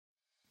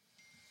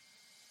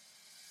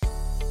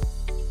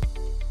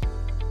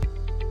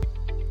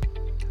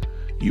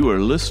You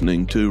are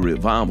listening to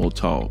Revival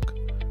Talk.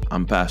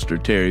 I'm Pastor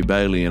Terry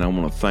Bailey, and I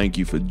want to thank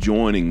you for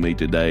joining me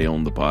today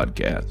on the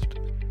podcast.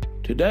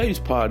 Today's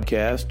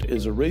podcast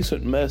is a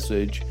recent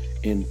message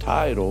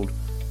entitled,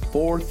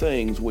 4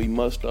 Things We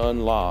Must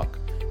Unlock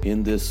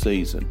in This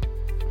Season.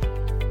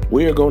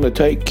 We are going to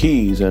take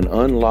keys and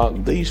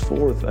unlock these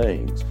 4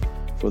 things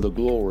for the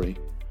glory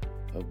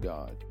of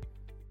God.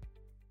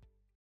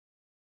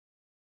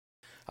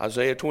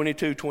 Isaiah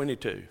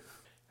 22:22.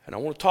 And I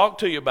want to talk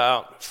to you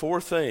about 4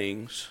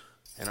 things,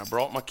 and I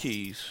brought my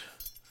keys,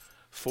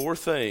 4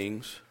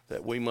 things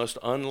that we must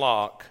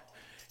unlock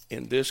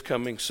in this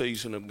coming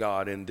season of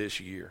God in this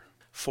year.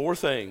 4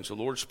 things. The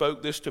Lord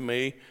spoke this to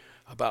me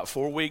about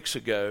 4 weeks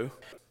ago.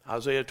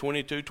 Isaiah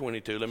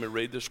 22:22. Let me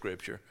read the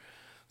scripture.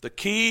 The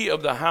key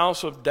of the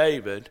house of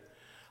David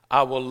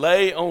I will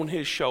lay on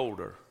his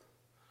shoulder.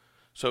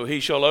 So he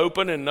shall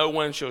open and no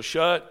one shall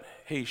shut.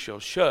 He shall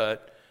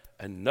shut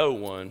and no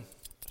one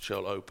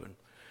shall open.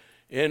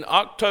 In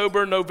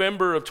October,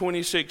 November of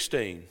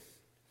 2016,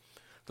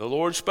 the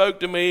Lord spoke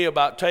to me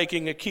about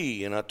taking a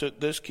key, and I took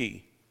this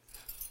key.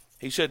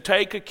 He said,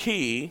 take a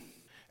key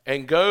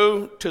and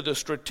go to the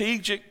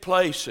strategic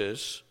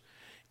places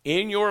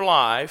in your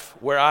life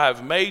where I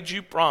have made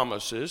you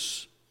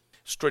promises,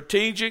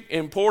 strategic,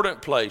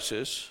 important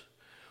places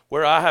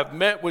where I have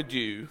met with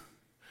you,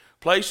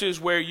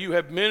 places where you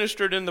have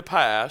ministered in the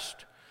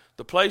past,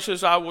 the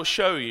places I will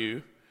show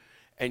you.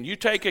 And you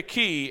take a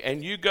key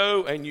and you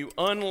go and you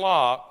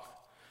unlock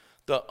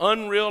the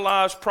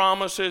unrealized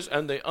promises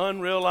and the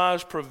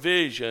unrealized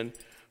provision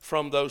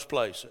from those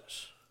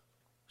places.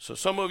 So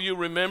some of you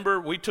remember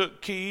we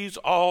took keys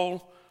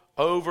all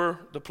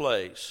over the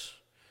place.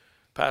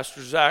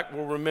 Pastor Zach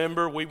will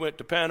remember we went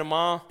to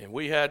Panama and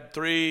we had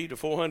 300 to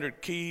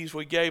 400 keys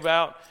we gave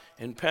out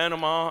in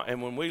Panama,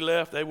 and when we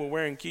left they were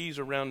wearing keys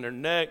around their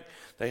neck.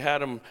 They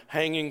had them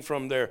hanging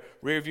from their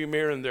rearview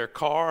mirror in their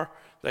car.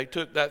 They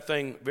took that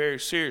thing very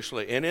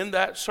seriously. And in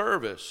that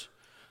service,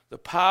 the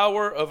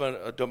power of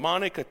a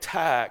demonic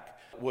attack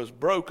was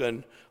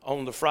broken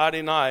on the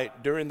Friday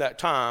night during that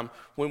time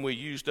when we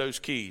used those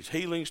keys.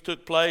 Healings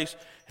took place,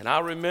 and I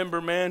remember,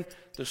 man,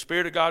 the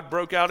Spirit of God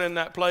broke out in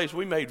that place.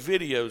 We made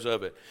videos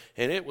of it,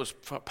 and it was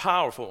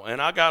powerful.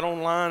 And I got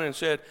online and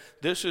said,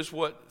 this is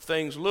what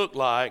things look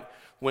like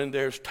when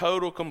there's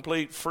total,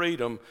 complete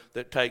freedom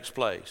that takes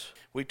place.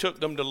 We took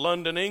them to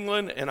London,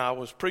 England, and I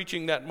was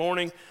preaching that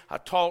morning. I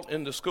taught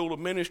in the school of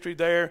ministry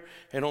there,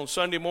 and on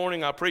Sunday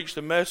morning I preached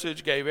a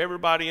message, gave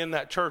everybody in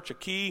that church a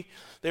key.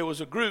 There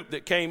was a group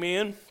that came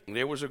in.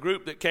 There was a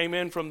group that came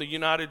in from the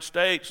United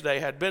States.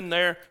 They had been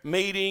there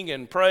meeting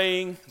and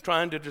praying,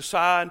 trying to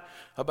decide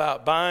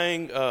about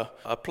buying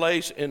a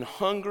place in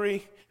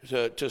Hungary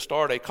to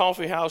start a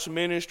coffee house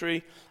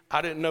ministry.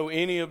 I didn't know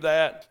any of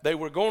that. They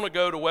were going to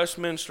go to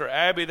Westminster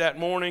Abbey that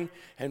morning,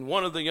 and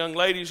one of the young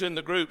ladies in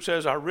the group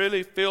says, I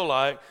really feel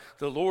like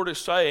the Lord is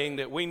saying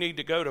that we need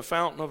to go to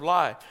Fountain of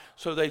Life.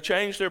 So they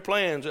changed their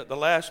plans at the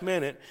last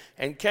minute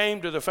and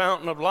came to the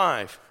Fountain of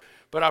Life.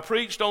 But I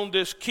preached on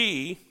this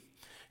key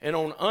and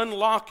on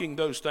unlocking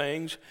those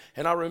things,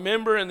 and I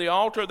remember in the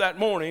altar that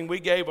morning we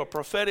gave a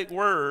prophetic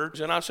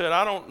word, and I said,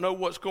 I don't know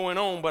what's going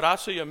on, but I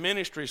see a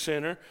ministry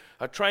center,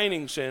 a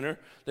training center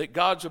that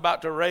God's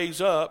about to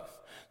raise up,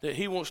 that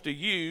he wants to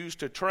use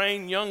to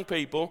train young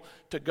people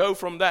to go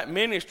from that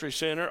ministry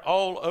center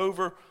all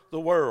over the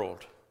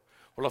world.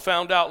 Well, I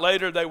found out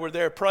later they were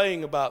there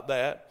praying about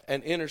that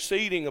and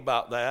interceding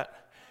about that,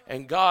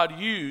 and God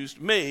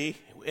used me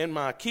in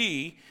my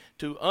key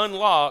to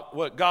unlock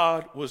what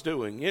God was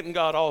doing. Isn't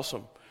God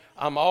awesome?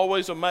 I'm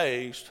always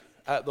amazed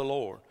at the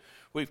Lord.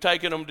 We've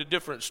taken them to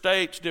different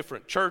states,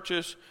 different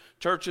churches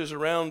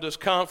around this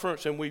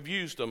conference, and we've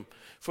used them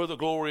for the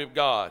glory of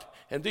God.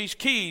 And these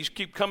keys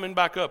keep coming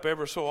back up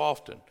ever so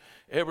often.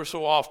 Ever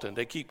so often,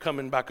 they keep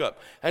coming back up.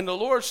 And the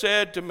Lord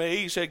said to me,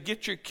 he said,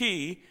 get your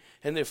key,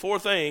 and there are 4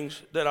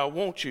 things that I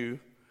want you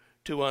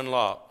to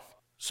unlock.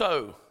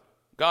 So,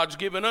 God's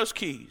given us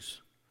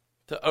keys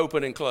to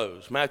open and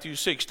close. Matthew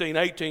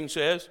 16:18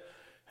 says,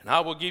 and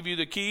I will give you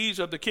the keys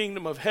of the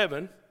kingdom of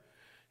heaven,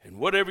 and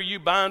whatever you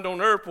bind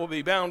on earth will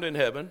be bound in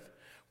heaven.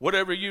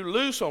 Whatever you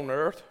loose on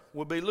earth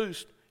will be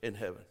loosed in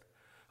heaven.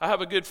 I have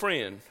a good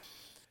friend.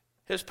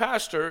 His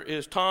pastor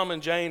is Tom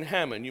and Jane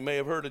Hammond. You may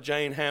have heard of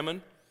Jane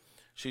Hammond.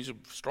 She's a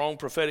strong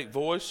prophetic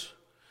voice.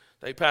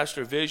 They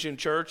pastor Vision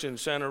Church in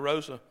Santa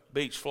Rosa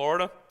Beach,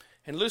 Florida.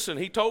 And listen,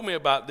 he told me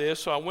about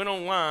this, so I went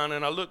online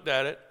and I looked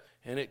at it,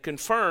 and it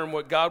confirmed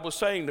what God was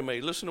saying to me.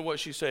 Listen to what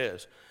she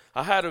says.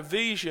 I had a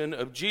vision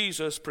of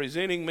Jesus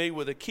presenting me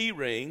with a key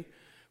ring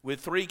with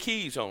 3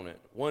 keys on it,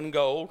 1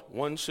 gold,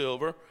 1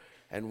 silver,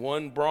 and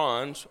 1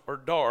 bronze or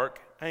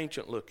dark,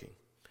 ancient looking.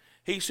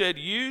 He said,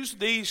 use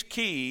these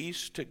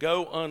keys to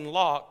go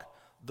unlock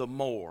the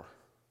more.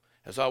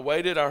 As I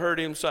waited, I heard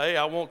him say,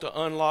 I want to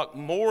unlock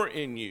more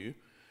in you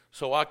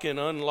so I can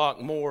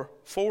unlock more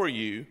for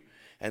you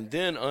and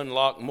then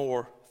unlock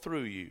more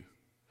through you.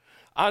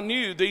 I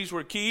knew these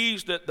were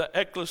keys that the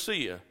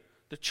ecclesia,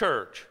 the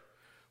church,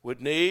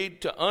 would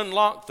need to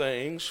unlock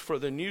things for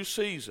the new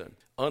season.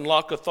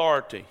 Unlock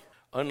authority,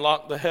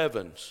 unlock the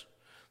heavens,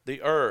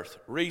 the earth,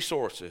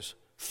 resources,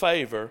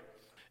 favor.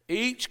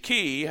 Each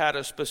key had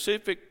a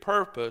specific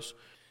purpose.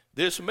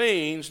 This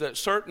means that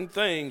certain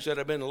things that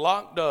have been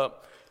locked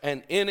up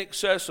and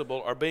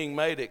inaccessible are being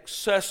made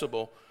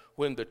accessible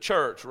when the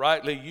church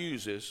rightly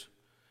uses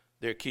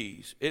their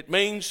keys. It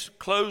means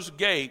closed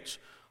gates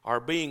are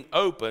being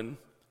opened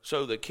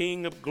so the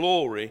King of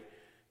Glory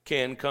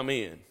can come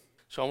in.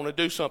 So I want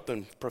to do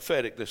something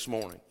prophetic this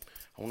morning.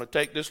 I want to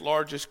take this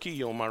largest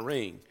key on my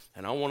ring,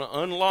 and I want to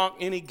unlock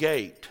any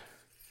gate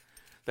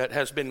that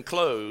has been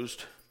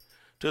closed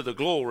to the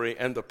glory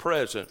and the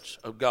presence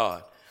of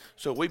God.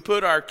 So we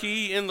put our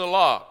key in the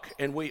lock,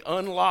 and we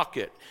unlock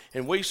it,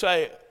 and we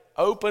say,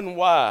 "Open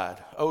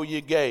wide, O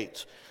ye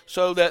gates,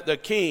 so that the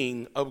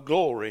King of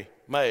Glory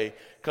may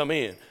come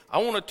in." I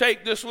want to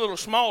take this little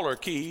smaller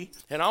key,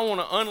 and I want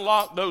to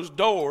unlock those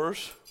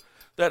doors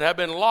that have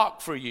been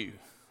locked for you.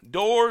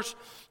 Doors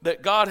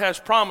that God has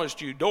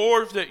promised you,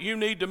 doors that you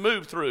need to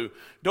move through,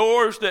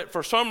 doors that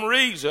for some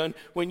reason,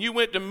 when you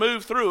went to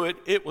move through it,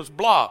 it was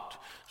blocked.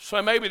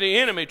 So maybe the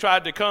enemy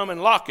tried to come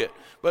and lock it.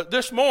 But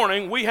this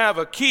morning, we have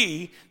a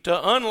key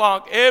to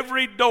unlock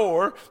every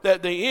door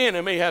that the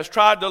enemy has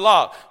tried to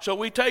lock. So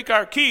we take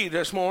our key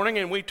this morning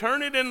and we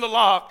turn it in the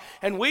lock,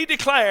 and we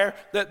declare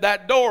that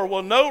that door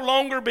will no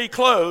longer be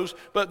closed,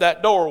 but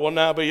that door will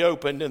now be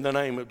opened in the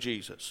name of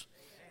Jesus.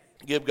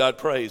 Give God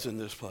praise in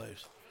this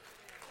place.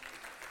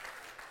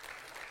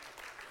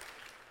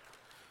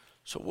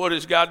 So what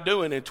is God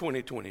doing in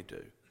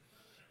 2022?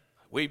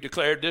 We've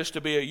declared this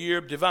to be a year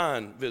of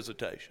divine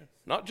visitation.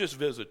 Not just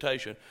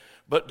visitation,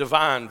 but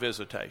divine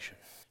visitation.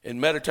 In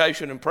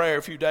meditation and prayer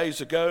a few days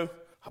ago,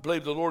 I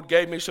believe the Lord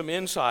gave me some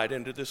insight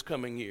into this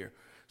coming year.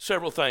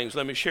 Several things.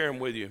 Let me share them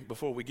with you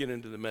before we get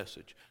into the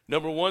message.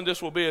 Number one,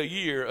 this will be a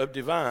year of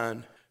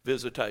divine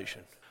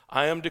visitation.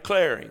 I am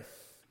declaring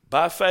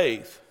by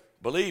faith,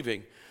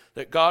 believing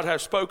that God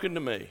has spoken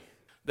to me,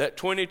 that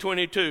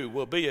 2022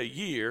 will be a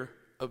year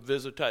of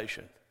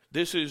visitation.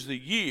 This is the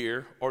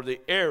year or the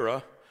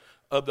era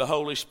of the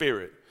Holy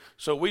Spirit.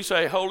 So we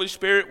say, Holy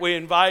Spirit, we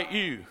invite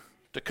you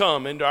to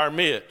come into our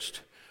midst.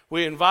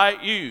 We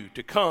invite you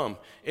to come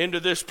into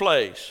this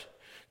place,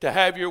 to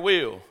have your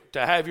will,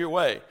 to have your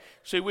way.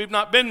 See, we've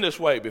not been this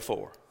way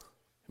before.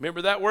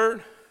 Remember that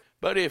word?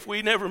 But if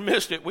we never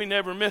missed it, we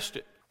never missed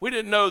it. We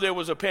didn't know there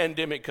was a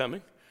pandemic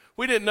coming.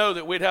 We didn't know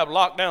that we'd have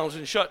lockdowns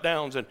and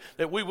shutdowns, and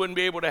that we wouldn't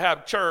be able to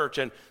have church,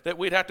 and that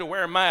we'd have to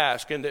wear a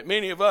mask, and that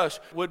many of us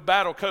would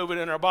battle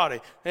COVID in our body.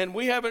 And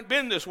we haven't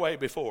been this way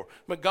before.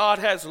 But God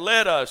has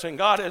led us, and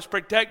God has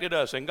protected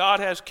us, and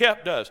God has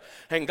kept us,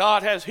 and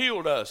God has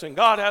healed us, and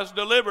God has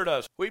delivered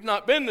us. We've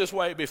not been this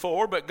way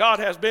before, but God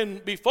has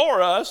been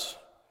before us,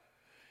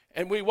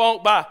 and we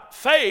walk by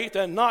faith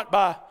and not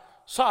by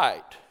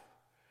sight.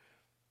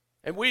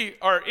 And we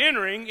are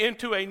entering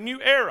into a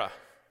new era.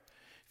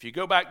 If you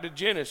go back to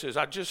Genesis,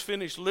 I just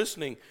finished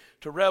listening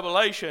to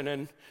Revelation,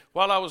 and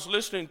while I was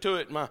listening to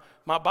it, my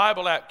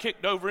Bible app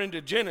kicked over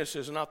into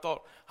Genesis, and I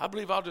thought, I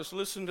believe I'll just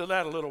listen to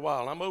that a little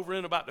while. I'm over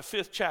in about the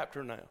 5th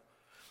chapter now,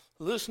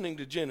 listening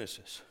to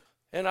Genesis.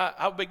 And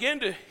I began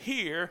to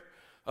hear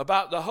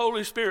about the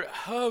Holy Spirit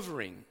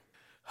hovering.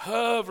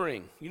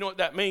 You know what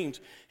that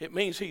means? It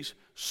means he's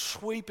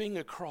sweeping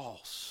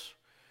across.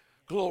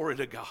 Glory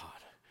to God.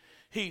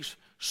 He's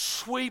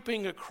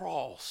sweeping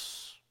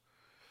across.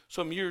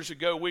 Some years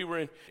ago, we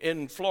were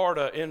in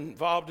Florida,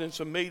 involved in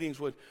some meetings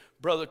with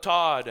Brother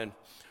Todd, and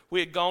we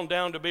had gone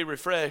down to be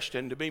refreshed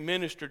and to be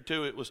ministered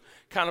to. It was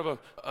kind of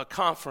a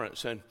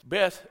conference, and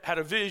Beth had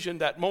a vision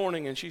that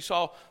morning, and she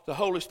saw the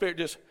Holy Spirit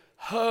just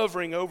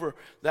hovering over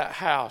that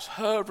house,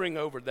 hovering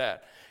over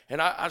that.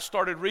 And I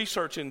started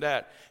researching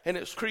that, and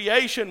its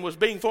creation was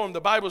being formed.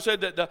 The Bible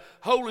said that the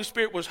Holy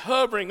Spirit was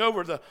hovering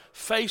over the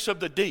face of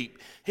the deep.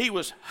 He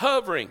was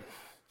hovering.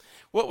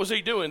 What was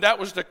he doing? That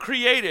was the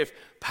creative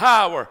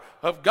power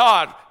of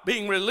God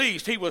being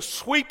released. He was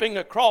sweeping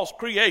across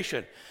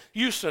creation.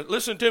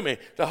 Listen to me.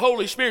 The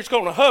Holy Spirit's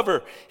going to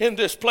hover in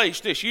this place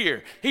this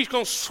year. He's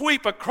going to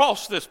sweep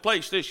across this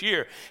place this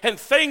year. And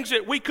things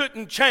that we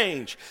couldn't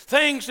change,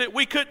 things that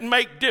we couldn't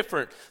make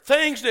different,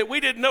 things that we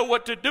didn't know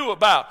what to do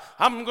about,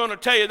 I'm going to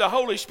tell you, the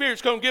Holy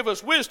Spirit's going to give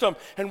us wisdom,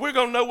 and we're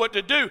going to know what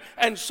to do.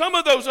 And some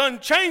of those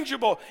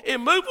unchangeable,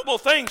 immovable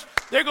things,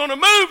 they're going to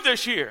move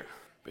this year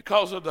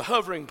because of the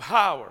hovering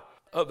power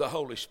of the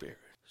Holy Spirit.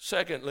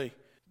 Secondly,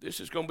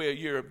 this is going to be a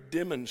year of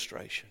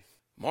demonstration.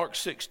 Mark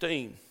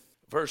 16,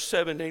 verse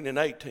 17 and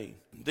 18.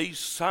 These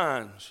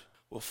signs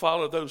will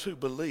follow those who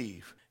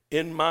believe.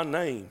 In my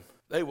name,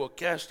 they will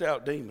cast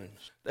out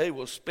demons. They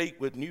will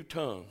speak with new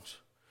tongues.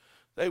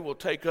 They will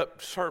take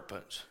up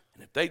serpents.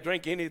 And if they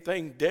drink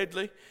anything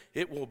deadly,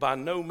 it will by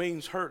no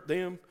means hurt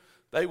them.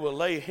 They will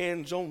lay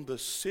hands on the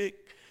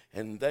sick,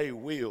 and they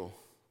will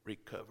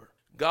recover.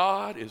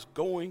 God is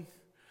going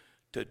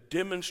to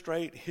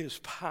demonstrate his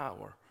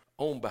power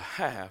on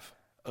behalf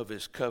of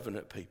his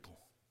covenant people.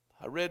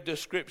 I read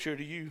this scripture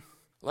to you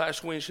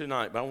last Wednesday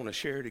night, but I want to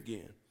share it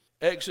again.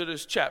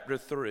 Exodus chapter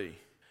 3,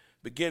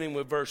 beginning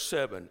with verse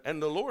 7.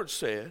 And the Lord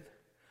said,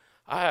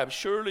 I have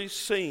surely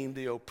seen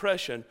the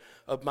oppression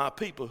of my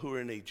people who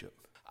are in Egypt.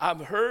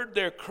 I've heard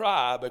their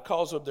cry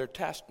because of their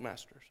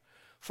taskmasters,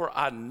 for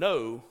I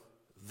know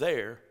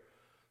their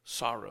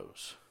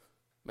sorrows.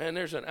 Man,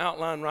 there's an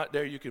outline right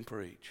there you can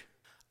preach.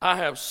 I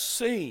have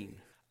seen,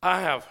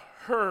 I have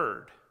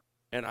heard,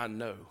 and I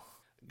know.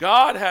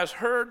 God has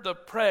heard the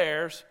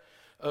prayers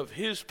of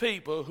his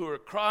people who are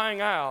crying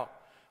out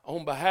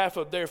on behalf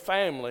of their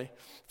family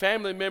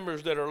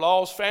members that are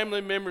lost,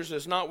 family members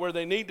that's not where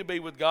they need to be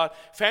with God,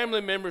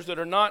 family members that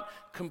are not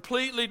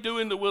completely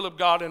doing the will of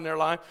God in their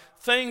life,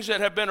 things that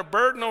have been a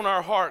burden on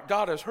our heart.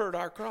 God has heard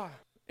our cry.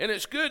 And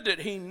it's good that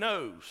he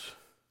knows.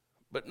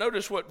 But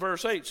notice what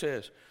verse 8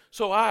 says.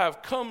 So I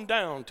have come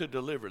down to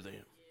deliver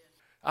them.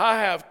 I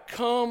have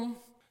come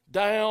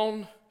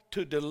down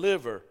to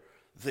deliver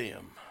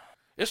them.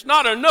 It's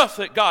not enough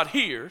that God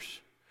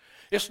hears.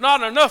 It's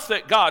not enough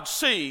that God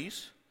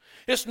sees.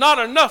 It's not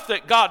enough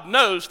that God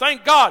knows.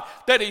 Thank God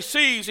that he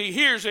sees, he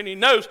hears, and he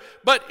knows.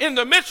 But in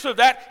the midst of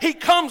that, he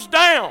comes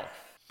down.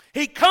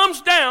 He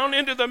comes down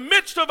into the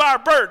midst of our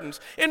burdens,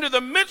 into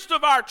the midst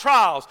of our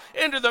trials,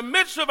 into the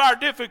midst of our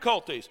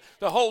difficulties.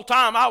 The whole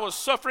time I was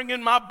suffering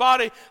in my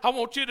body, I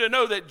want you to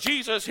know that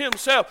Jesus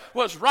himself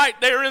was right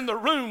there in the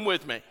room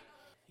with me.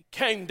 He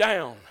came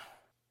down.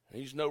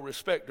 He's no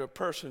respecter of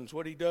persons.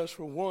 What he does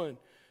for one,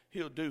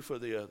 he'll do for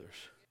the others.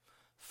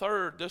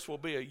 Third, this will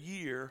be a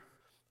year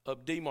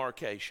of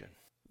demarcation.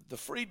 The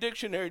Free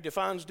Dictionary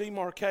defines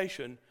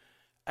demarcation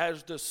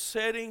as the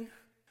setting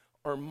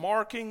or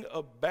marking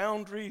of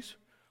boundaries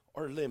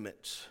or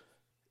limits.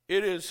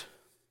 It is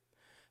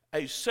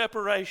a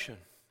separation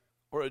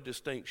or a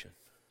distinction.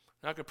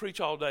 Now, I could preach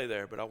all day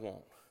there, but I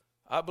won't.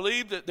 I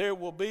believe that there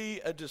will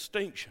be a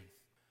distinction.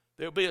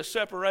 There will be a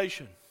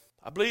separation.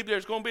 I believe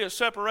there's going to be a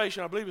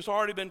separation. I believe it's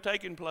already been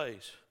taking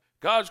place.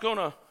 God's going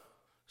to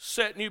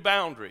set new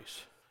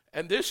boundaries.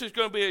 And this is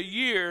going to be a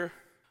year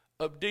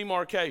of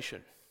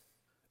demarcation,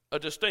 a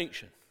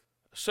distinction,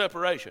 a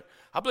separation.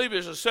 I believe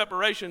there's a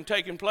separation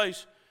taking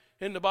place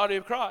in the body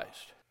of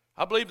Christ.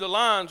 I believe the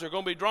lines are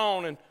going to be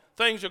drawn and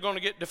things are going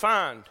to get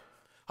defined.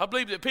 I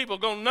believe that people are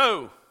going to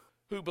know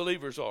who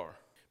believers are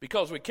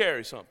because we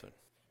carry something.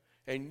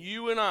 And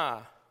you and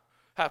I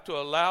have to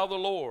allow the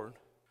Lord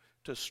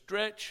to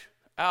stretch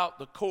out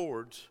the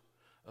cords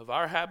of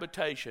our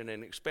habitation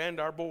and expand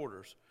our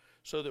borders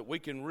so that we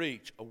can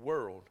reach a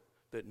world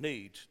that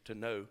needs to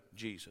know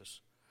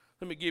Jesus.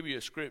 Let me give you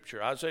a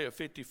scripture. Isaiah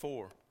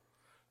 54,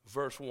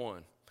 verse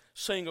 1.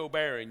 Sing, O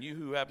barren, you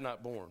who have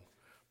not borne.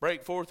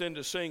 Break forth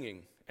into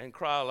singing and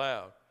cry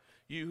aloud,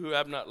 you who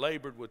have not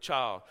labored with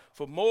child.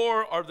 For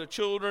more are the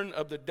children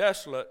of the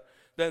desolate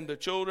than the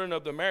children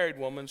of the married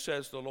woman,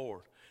 says the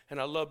Lord. And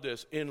I love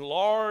this.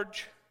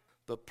 Enlarge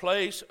the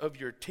place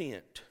of your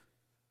tent.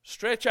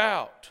 Stretch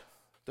out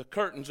the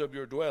curtains of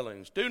your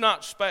dwellings. Do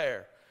not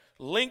spare.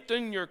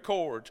 Lengthen your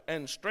cords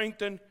and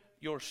strengthen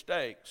your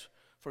stakes.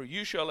 For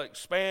you shall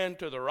expand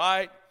to the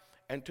right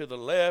and to the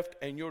left,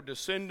 and your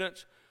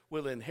descendants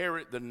will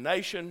inherit the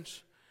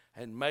nations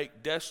and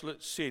make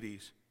desolate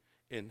cities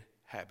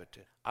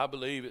inhabited. I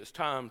believe it's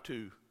time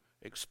to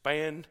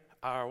expand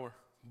our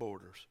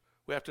borders.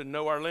 We have to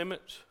know our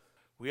limits.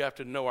 We have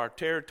to know our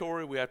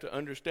territory. We have to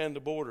understand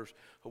the borders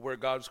of where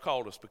God's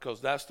called us,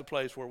 because that's the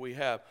place where we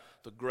have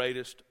the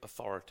greatest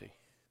authority.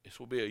 This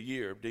will be a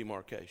year of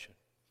demarcation.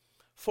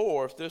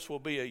 Fourth, this will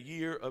be a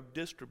year of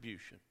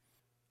distribution.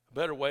 A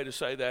better way to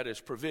say that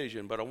is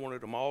provision, but I wanted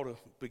them all to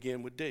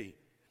begin with D,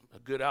 a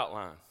good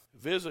outline.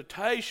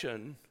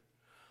 Visitation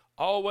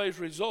always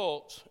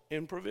results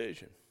in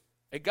provision.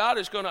 And God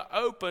is going to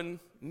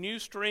open new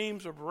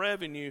streams of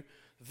revenue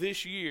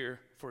this year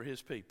for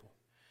his people.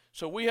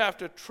 So we have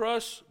to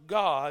trust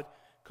God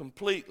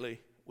completely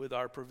with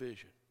our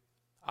provision.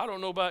 I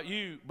don't know about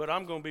you, but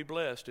I'm going to be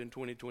blessed in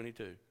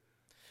 2022.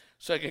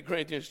 2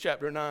 Corinthians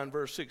chapter 9,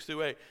 verse 6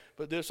 through 8.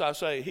 But this I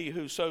say, he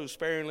who sows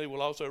sparingly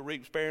will also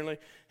reap sparingly.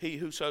 He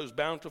who sows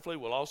bountifully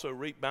will also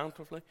reap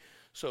bountifully.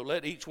 So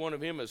let each one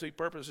of him as he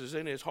purposes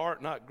in his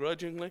heart, not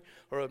grudgingly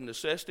or of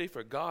necessity,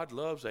 for God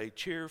loves a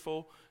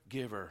cheerful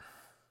giver.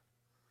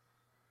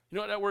 You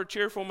know what that word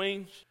cheerful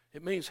means?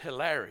 It means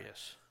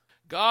hilarious.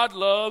 God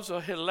loves a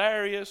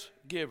hilarious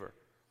giver.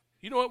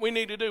 You know what we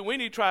need to do? We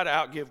need to try to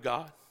outgive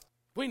God.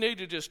 We need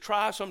to just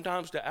try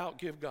sometimes to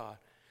outgive God.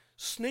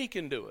 Sneak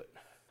and do it.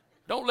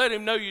 Don't let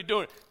him know you're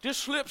doing it.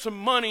 Just slip some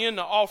money in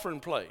the offering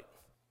plate.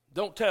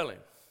 Don't tell him.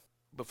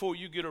 Before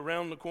you get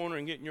around the corner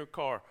and get in your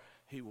car,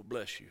 he will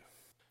bless you.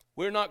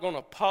 We're not going to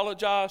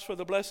apologize for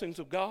the blessings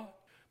of God,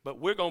 but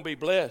we're going to be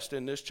blessed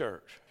in this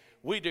church.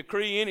 We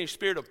decree any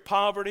spirit of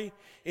poverty,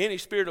 any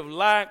spirit of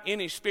lack,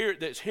 any spirit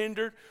that's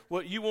hindered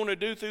what you want to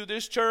do through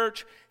this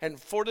church and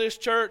for this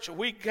church.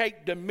 We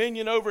take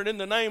dominion over it in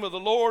the name of the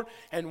Lord,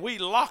 and we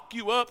lock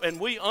you up and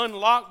we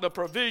unlock the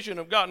provision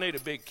of God. I need a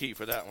big key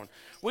for that one.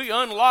 We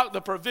unlock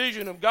the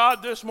provision of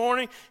God this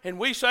morning, and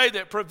we say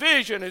that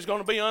provision is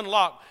going to be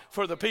unlocked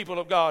for the people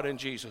of God in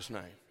Jesus'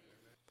 name.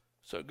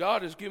 So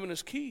God has given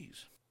us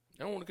keys.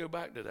 I want to go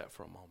back to that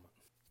for a moment.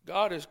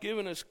 God has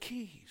given us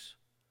keys.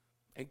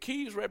 And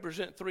keys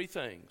represent three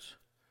things: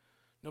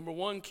 Number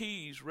one,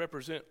 keys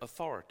represent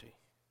authority.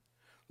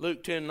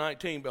 Luke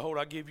 10:19, behold,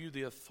 I give you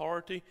the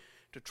authority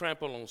to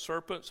trample on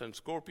serpents and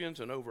scorpions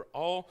and over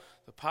all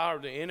the power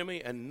of the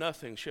enemy, and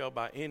nothing shall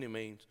by any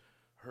means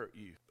hurt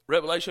you.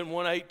 Revelation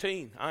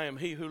 1:18, I am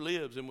he who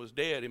lives and was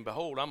dead, and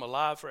behold, I'm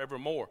alive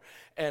forevermore.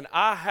 And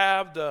I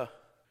have the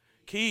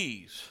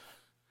keys.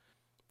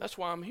 That's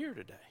why I'm here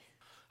today.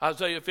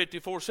 Isaiah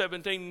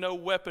 54:17, no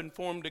weapon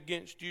formed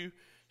against you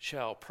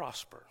shall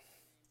prosper.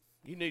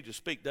 You need to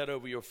speak that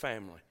over your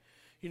family.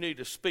 You need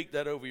to speak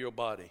that over your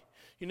body.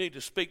 You need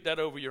to speak that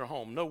over your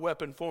home. No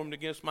weapon formed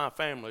against my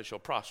family shall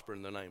prosper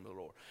in the name of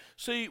the Lord.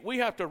 See, we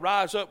have to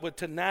rise up with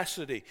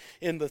tenacity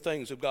in the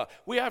things of God.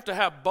 We have to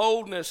have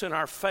boldness in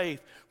our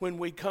faith when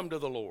we come to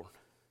the Lord.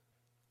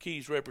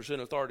 Keys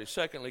represent authority.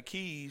 Secondly,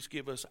 keys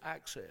give us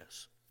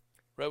access.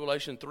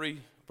 Revelation 3,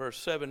 verse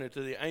 7, and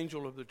to the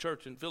angel of the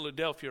church in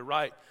Philadelphia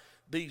write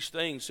these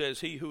things,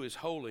 says he who is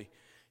holy,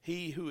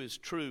 he who is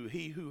true,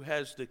 he who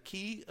has the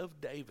key of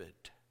David.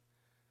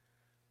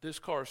 This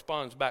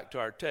corresponds back to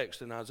our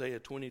text in Isaiah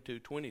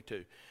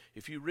 22:22.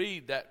 If you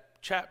read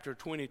that chapter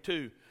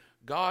 22,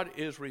 God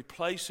is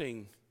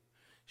replacing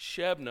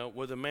Shebna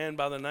with a man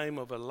by the name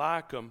of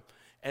Eliakim,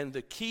 and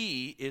the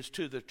key is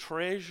to the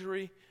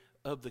treasury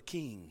of the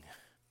king.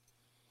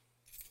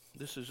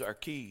 This is our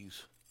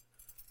keys.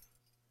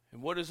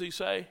 And what does he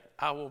say?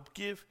 I will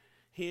give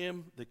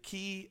him the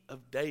key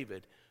of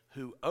David,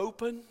 who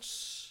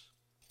opens.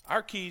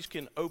 Our keys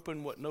can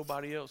open what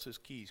nobody else's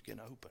keys can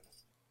open.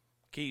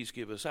 Keys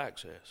give us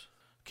access.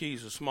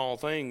 Keys a small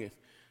thing,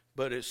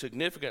 but its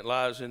significance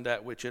lies in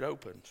that which it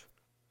opens.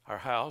 Our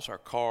house, our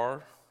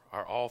car,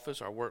 our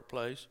office, our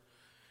workplace.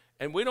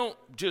 And we don't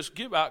just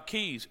give out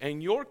keys,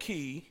 and your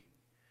key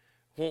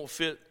won't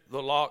fit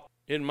the lock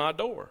in my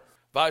door.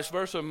 Vice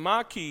versa,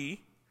 my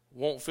key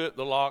won't fit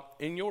the lock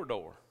in your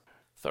door.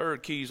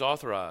 Third, keys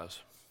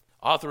authorize.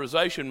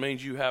 Authorization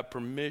means you have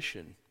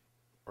permission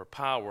or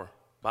power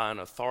by an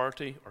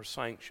authority or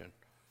sanction.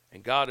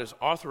 And God is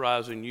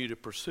authorizing you to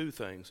pursue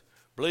things.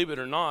 Believe it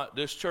or not,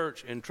 this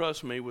church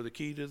entrusts me with a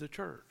key to the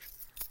church.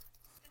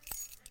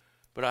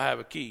 But I have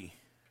a key.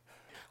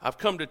 I've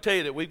come to tell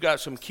you that we've got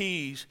some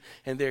keys,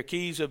 and they're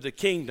keys of the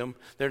kingdom.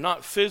 They're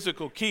not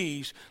physical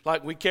keys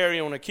like we carry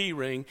on a key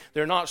ring.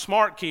 They're not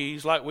smart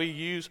keys like we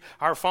use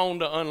our phone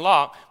to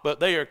unlock, but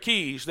they are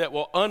keys that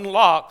will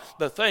unlock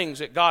the things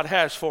that God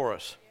has for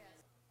us.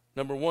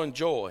 Number one,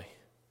 joy.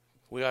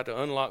 We got to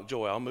unlock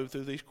joy. I'll move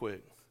through these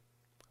quick.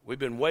 We've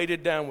been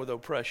weighted down with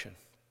oppression.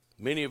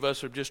 Many of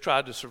us have just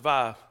tried to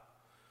survive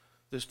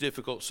this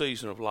difficult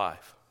season of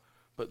life.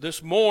 But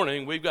this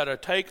morning, we've got to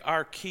take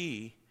our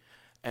key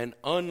and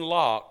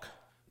unlock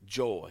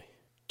joy.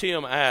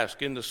 Tim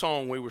asked in the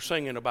song we were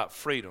singing about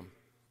freedom,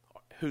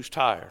 who's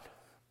tired?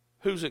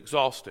 Who's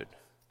exhausted?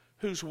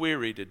 Who's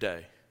weary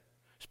today?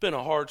 It's been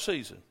a hard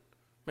season.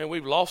 Man,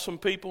 we've lost some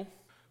people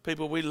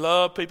we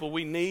love, people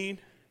we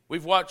need.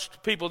 We've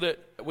watched people that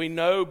we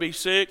know be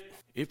sick.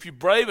 If you're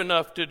brave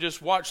enough to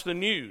just watch the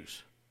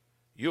news,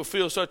 you'll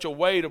feel such a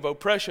weight of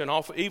oppression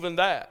off of even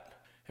that.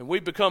 And we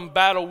become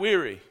battle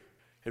weary.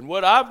 And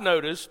what I've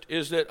noticed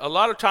is that a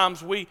lot of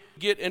times we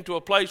get into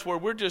a place where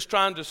we're just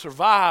trying to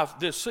survive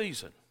this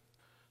season.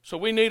 So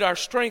we need our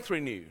strength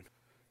renewed.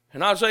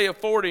 In Isaiah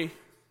 40,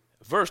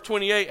 verse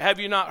 28, have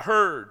you not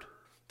heard?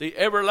 The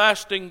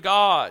everlasting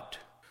God,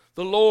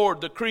 the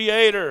Lord, the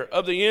creator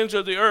of the ends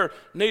of the earth,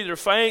 neither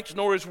faints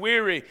nor is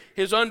weary.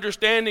 His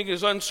understanding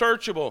is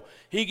unsearchable.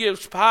 He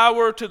gives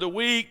power to the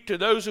weak, to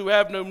those who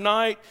have no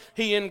might.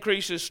 He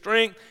increases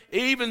strength.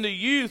 Even the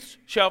youth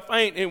shall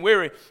faint and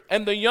weary,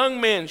 and the young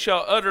men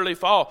shall utterly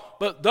fall.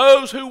 But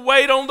those who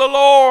wait on the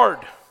Lord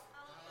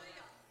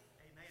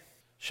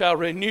shall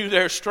renew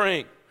their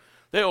strength.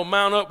 They will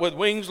mount up with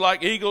wings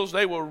like eagles.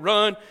 They will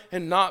run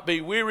and not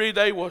be weary.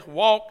 They will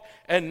walk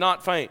and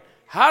not faint.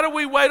 How do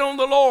we wait on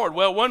the Lord?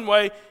 Well, one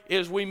way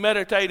is we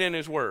meditate in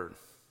His Word.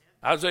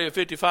 Isaiah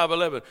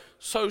 55:11,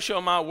 so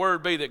shall my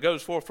word be that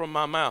goes forth from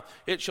my mouth.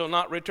 It shall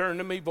not return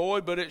to me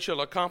void, but it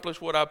shall accomplish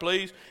what I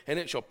please, and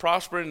it shall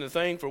prosper in the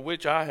thing for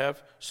which I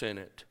have sent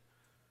it.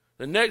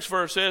 The next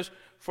verse says,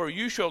 for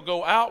you shall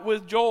go out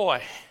with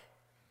joy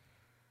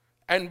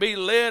and be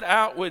led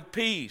out with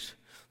peace.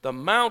 The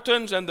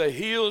mountains and the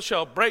hills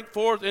shall break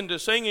forth into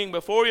singing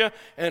before you,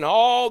 and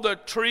all the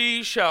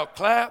trees shall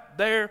clap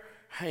their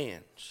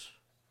hands.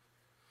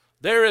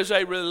 There is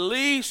a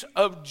release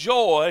of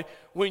joy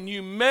when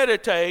you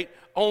meditate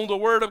on the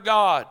Word of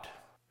God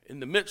in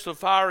the midst of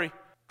fiery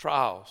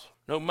trials.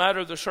 No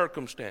matter the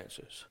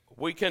circumstances,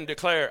 we can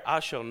declare,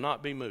 I shall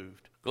not be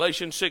moved.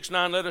 Galatians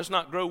 6:9, let us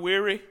not grow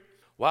weary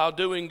while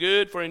doing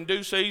good, for in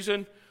due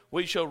season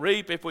we shall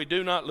reap if we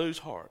do not lose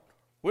heart.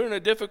 We're in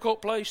a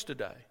difficult place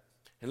today.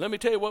 And let me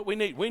tell you what we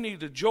need. We need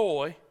the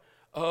joy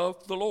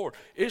of the Lord.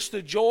 It's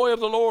the joy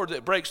of the Lord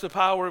that breaks the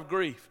power of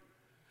grief.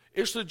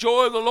 It's the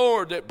joy of the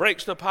Lord that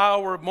breaks the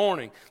power of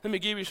mourning. Let me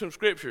give you some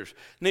scriptures.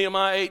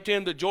 Nehemiah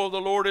 8:10, the joy of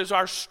the Lord is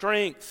our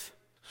strength.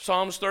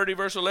 Psalms 30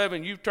 verse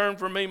 11, you've turned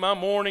from me my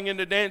mourning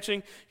into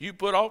dancing. You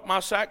put off my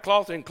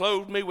sackcloth and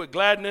clothed me with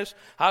gladness.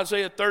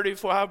 Isaiah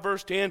 35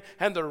 verse 10,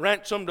 and the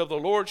ransomed of the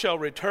Lord shall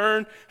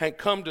return and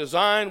come to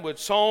Zion with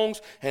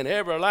songs and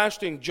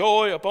everlasting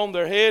joy upon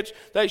their heads.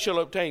 They shall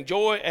obtain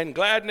joy and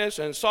gladness,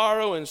 and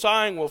sorrow and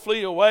sighing will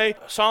flee away.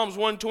 Psalms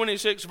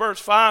 126 verse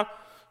 5,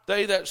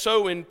 they that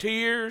sow in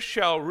tears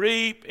shall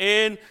reap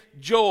in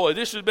joy.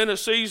 This has been a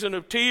season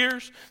of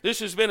tears. This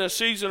has been a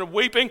season of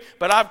weeping.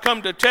 But I've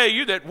come to tell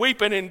you that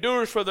weeping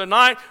endures for the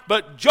night,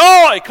 but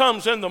joy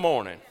comes in the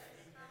morning.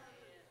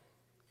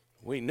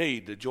 We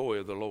need the joy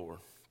of the Lord.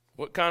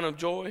 What kind of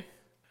joy?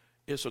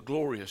 It's a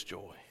glorious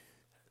joy.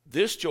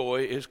 This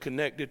joy is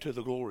connected to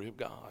the glory of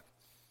God.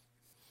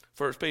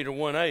 1 Peter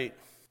 1:8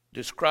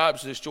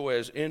 describes this joy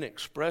as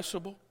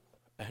inexpressible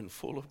and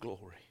full of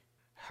glory.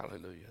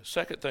 Hallelujah.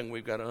 Second thing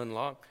we've got to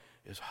unlock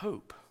is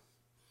hope.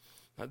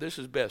 Now this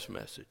is Beth's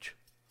message.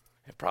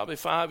 In probably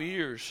 5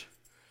 years,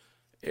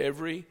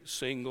 every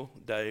single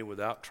day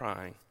without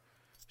trying,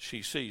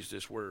 she sees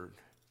this word.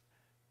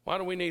 Why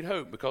do we need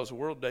hope? Because the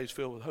world today is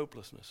filled with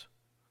hopelessness.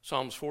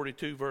 Psalms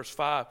 42 verse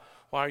 5,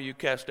 why are you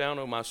cast down,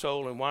 O my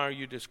soul, and why are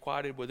you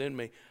disquieted within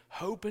me?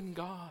 Hope in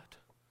God,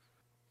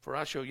 for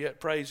I shall yet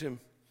praise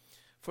him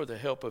for the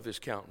help of his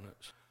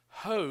countenance.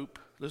 Hope,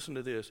 listen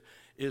to this,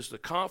 is the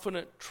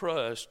confident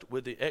trust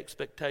with the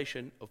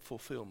expectation of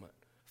fulfillment.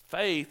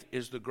 Faith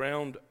is the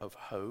ground of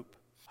hope.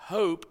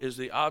 Hope is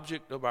the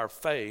object of our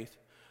faith.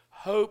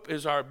 Hope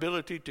is our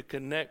ability to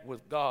connect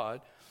with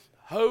God.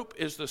 Hope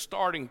is the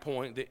starting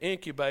point, the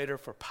incubator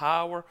for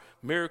power,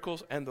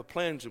 miracles, and the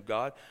plans of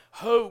God.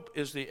 Hope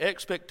is the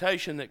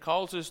expectation that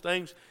causes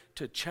things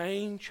to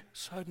change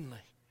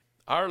suddenly.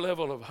 Our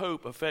level of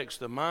hope affects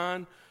the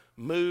mind,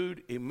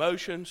 mood,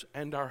 emotions,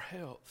 and our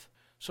health.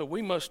 So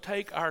we must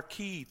take our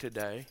key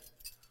today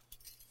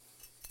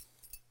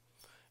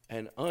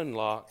and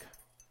unlock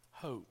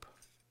hope.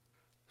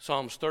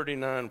 Psalms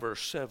 39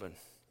 verse 7.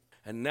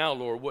 And now,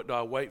 Lord, what do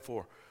I wait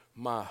for?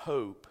 My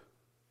hope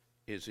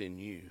is in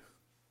you.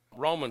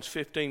 Romans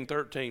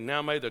 15:13.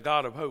 Now may the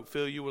God of hope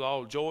fill you with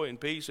all joy and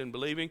peace in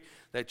believing,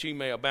 that ye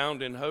may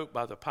abound in hope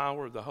by the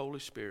power of the Holy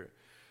Spirit.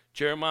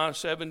 Jeremiah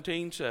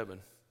 17:7.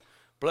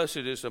 Blessed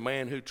is the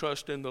man who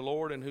trusts in the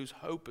Lord and whose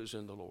hope is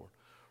in the Lord.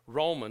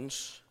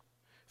 Romans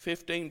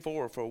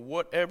 15:4, for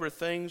whatever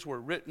things were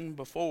written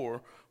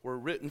before were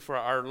written for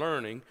our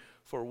learning,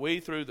 for we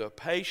through the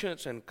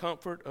patience and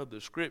comfort of the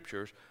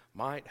Scriptures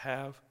might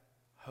have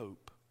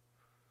hope.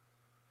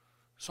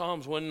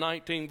 Psalms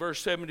 119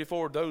 verse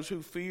 74, those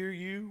who fear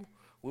you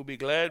will be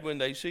glad when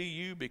they see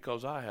you,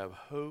 because I have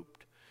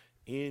hoped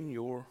in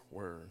your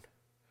word.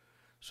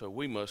 So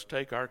we must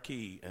take our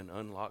key and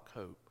unlock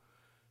hope.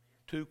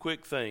 Two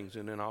quick things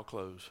and then I'll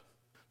close.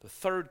 The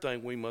third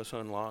thing we must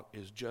unlock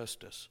is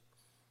justice.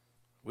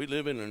 We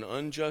live in an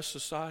unjust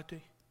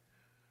society.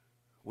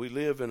 We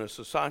live in a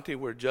society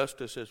where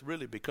justice has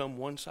really become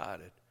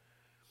one-sided.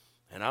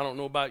 And I don't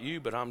know about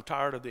you, but I'm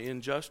tired of the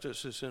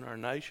injustices in our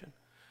nation.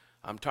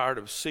 I'm tired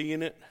of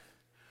seeing it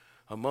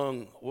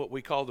among what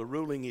we call the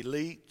ruling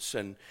elites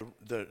and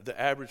the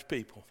average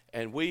people.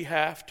 And we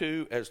have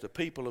to, as the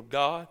people of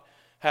God,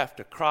 have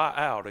to cry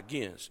out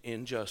against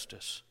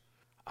injustice.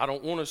 I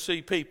don't want to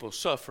see people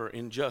suffer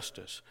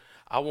injustice.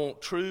 I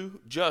want true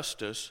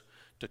justice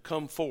to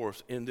come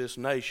forth in this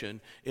nation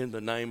in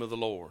the name of the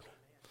Lord.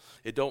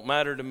 It don't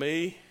matter to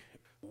me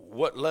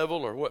what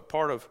level or what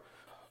part of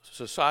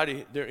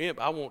society they're in.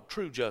 I want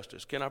true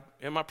justice.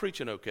 Am I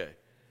preaching okay?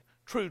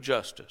 True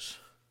justice.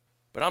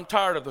 But I'm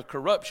tired of the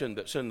corruption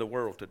that's in the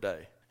world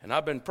today. And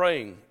I've been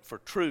praying for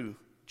true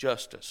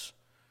justice.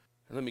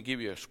 And let me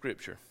give you a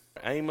scripture.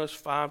 Amos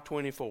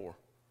 5:24.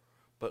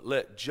 But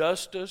let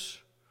justice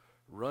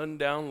run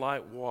down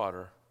like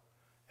water,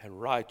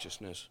 and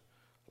righteousness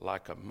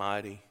like a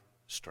mighty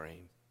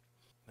stream.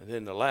 And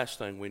then the last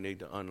thing we need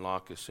to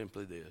unlock is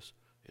simply this,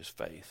 is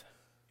faith.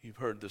 You've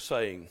heard the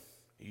saying,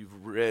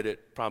 you've read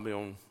it probably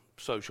on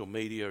social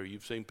media, or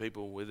you've seen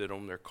people with it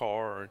on their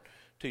car or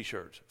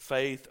t-shirts.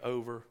 Faith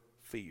over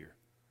fear.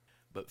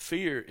 But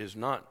fear is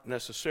not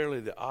necessarily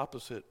the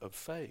opposite of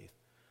faith.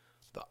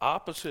 The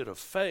opposite of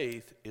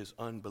faith is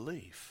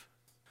unbelief.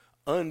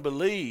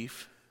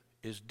 Unbelief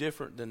is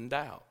different than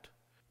doubt.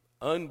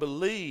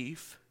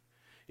 Unbelief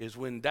is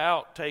when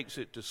doubt takes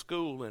it to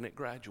school and it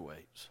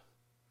graduates.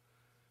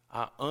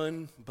 I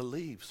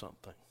unbelieve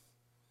something.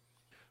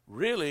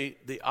 Really,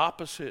 the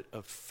opposite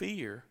of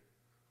fear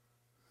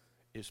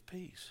is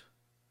peace.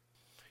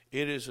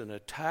 It is an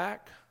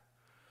attack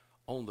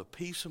on the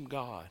peace of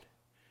God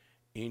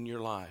in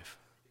your life.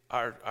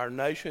 Our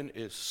nation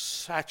is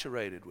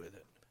saturated with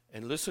it.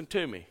 And listen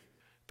to me,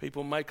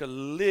 people make a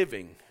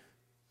living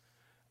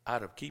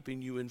out of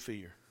keeping you in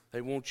fear.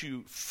 They want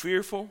you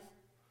fearful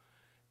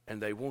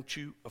and they want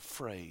you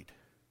afraid.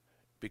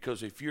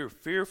 Because if you're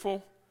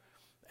fearful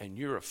and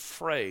you're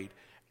afraid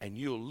and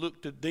you'll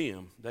look to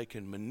them, they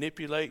can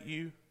manipulate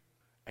you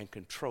and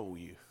control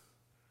you.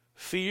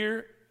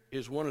 Fear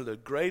is one of the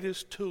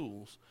greatest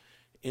tools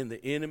in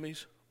the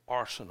enemy's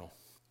arsenal.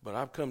 But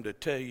I've come to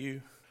tell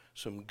you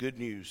some good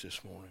news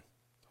this morning.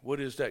 What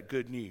is that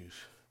good news?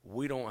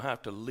 We don't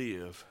have to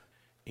live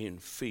in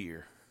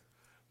fear,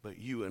 but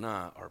you and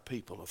I are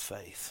people of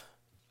faith.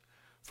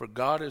 For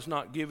God has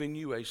not given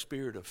you a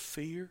spirit of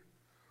fear,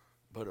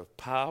 but of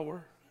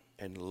power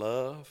and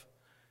love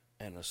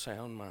and a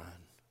sound mind.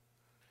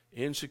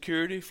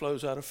 Insecurity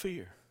flows out of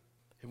fear,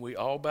 and we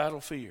all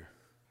battle fear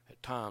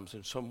at times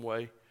in some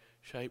way,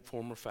 shape,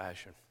 form, or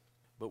fashion.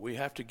 But we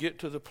have to get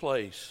to the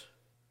place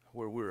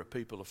where we're a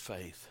people of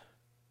faith.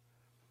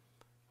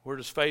 Where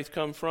does faith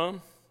come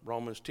from?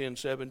 Romans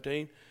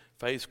 10:17.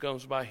 Faith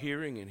comes by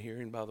hearing, and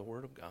hearing by the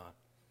word of God.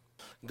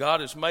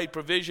 God has made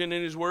provision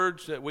in his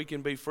words that we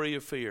can be free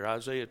of fear.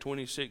 Isaiah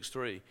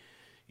 26:3.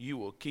 You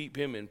will keep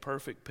him in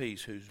perfect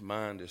peace whose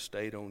mind is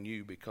stayed on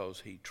you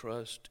because he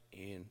trusts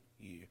in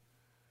you.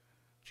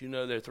 Do you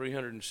know there are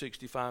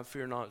 365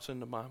 fear nots in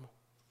the Bible?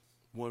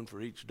 One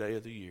for each day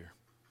of the year.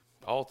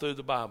 All through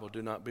the Bible,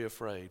 do not be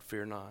afraid,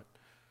 fear not.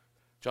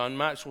 John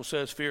Maxwell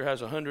says fear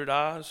has 100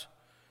 eyes,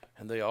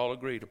 and they all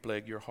agree to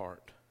plague your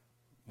heart.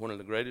 One of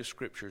the greatest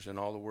scriptures in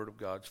all the Word of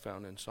God is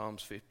found in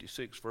Psalms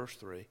 56, verse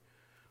 3.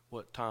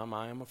 What time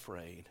I am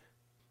afraid,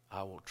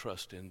 I will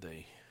trust in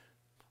thee.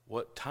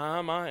 What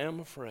time I am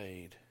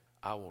afraid,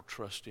 I will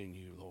trust in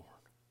you, Lord.